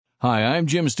Hi, I'm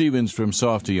Jim Stevens from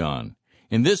Softion.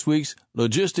 In this week's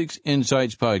Logistics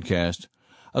Insights podcast,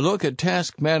 a look at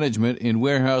task management in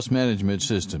warehouse management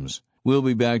systems. We'll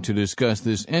be back to discuss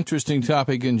this interesting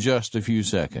topic in just a few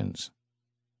seconds.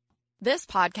 This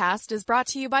podcast is brought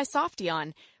to you by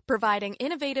Softion, providing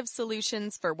innovative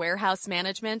solutions for warehouse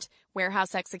management,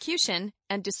 warehouse execution,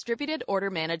 and distributed order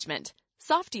management.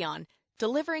 Softion,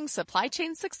 delivering supply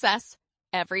chain success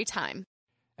every time.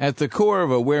 At the core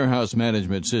of a warehouse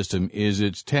management system is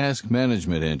its task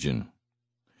management engine.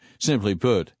 Simply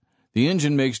put, the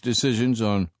engine makes decisions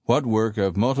on what work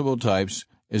of multiple types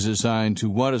is assigned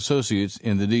to what associates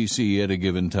in the DC at a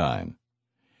given time.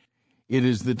 It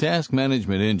is the task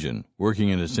management engine, working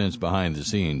in a sense behind the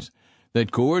scenes,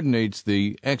 that coordinates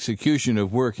the execution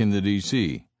of work in the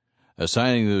DC,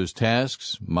 assigning those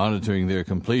tasks, monitoring their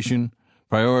completion,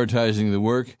 prioritizing the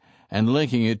work, and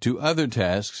linking it to other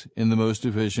tasks in the most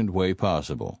efficient way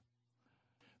possible.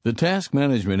 The task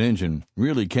management engine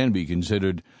really can be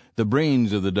considered the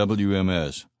brains of the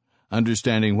WMS,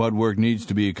 understanding what work needs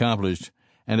to be accomplished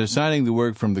and assigning the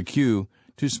work from the queue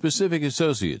to specific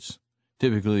associates,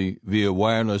 typically via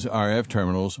wireless RF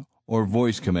terminals or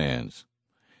voice commands.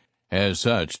 As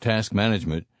such, task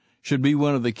management should be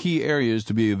one of the key areas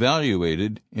to be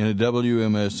evaluated in a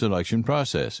WMS selection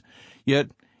process, yet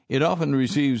it often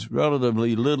receives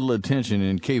relatively little attention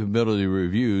in capability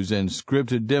reviews and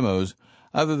scripted demos,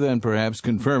 other than perhaps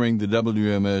confirming the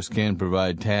WMS can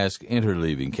provide task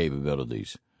interleaving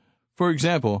capabilities. For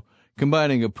example,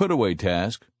 combining a put-away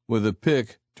task with a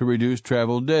pick to reduce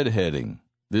travel deadheading.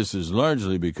 This is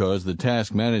largely because the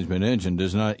task management engine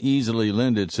does not easily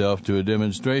lend itself to a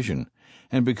demonstration,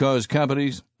 and because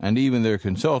companies, and even their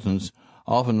consultants,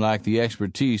 often lack the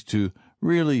expertise to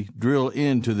really drill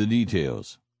into the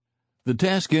details. The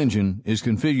task engine is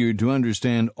configured to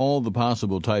understand all the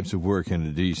possible types of work in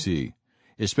a DC,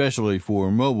 especially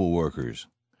for mobile workers.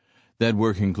 That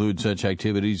work includes such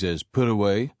activities as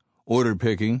put-away, order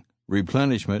picking,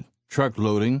 replenishment, truck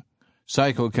loading,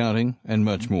 cycle counting, and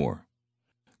much more.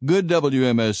 Good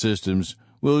WMS systems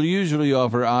will usually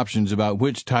offer options about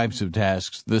which types of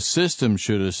tasks the system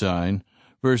should assign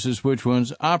versus which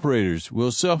ones operators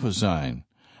will self-assign,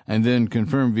 and then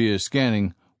confirm via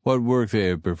scanning what work they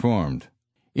have performed.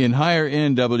 In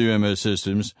higher-end WMS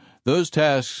systems, those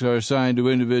tasks are assigned to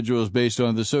individuals based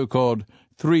on the so-called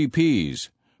 3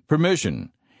 Ps.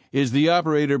 Permission. Is the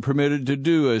operator permitted to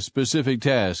do a specific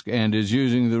task and is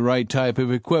using the right type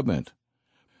of equipment?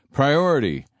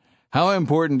 Priority. How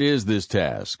important is this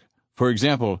task? For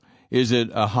example, is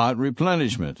it a hot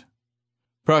replenishment?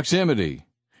 Proximity.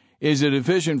 Is it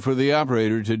efficient for the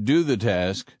operator to do the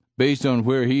task based on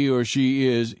where he or she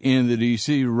is in the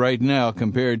DC right now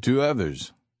compared to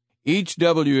others? Each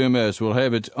WMS will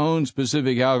have its own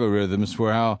specific algorithms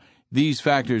for how these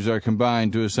factors are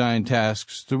combined to assign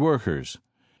tasks to workers.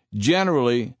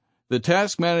 Generally, the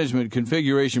task management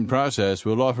configuration process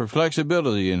will offer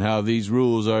flexibility in how these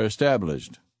rules are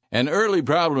established. An early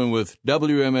problem with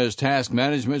WMS task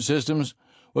management systems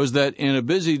was that in a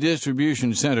busy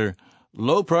distribution center,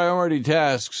 low-priority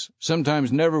tasks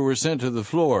sometimes never were sent to the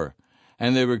floor,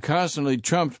 and they were constantly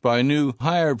trumped by new,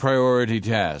 higher-priority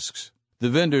tasks. The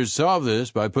vendors solved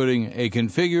this by putting a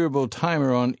configurable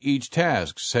timer on each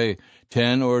task, say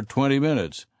 10 or 20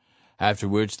 minutes, after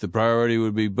which the priority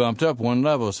would be bumped up one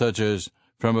level, such as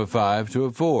from a 5 to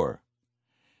a 4.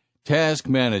 Task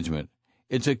management.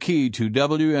 It's a key to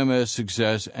WMS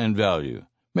success and value.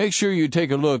 Make sure you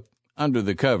take a look under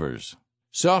the covers.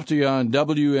 Softion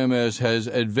WMS has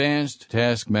advanced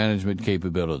task management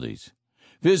capabilities.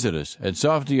 Visit us at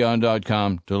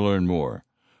softion.com to learn more.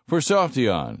 For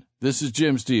Softion, this is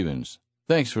Jim Stevens.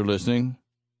 Thanks for listening.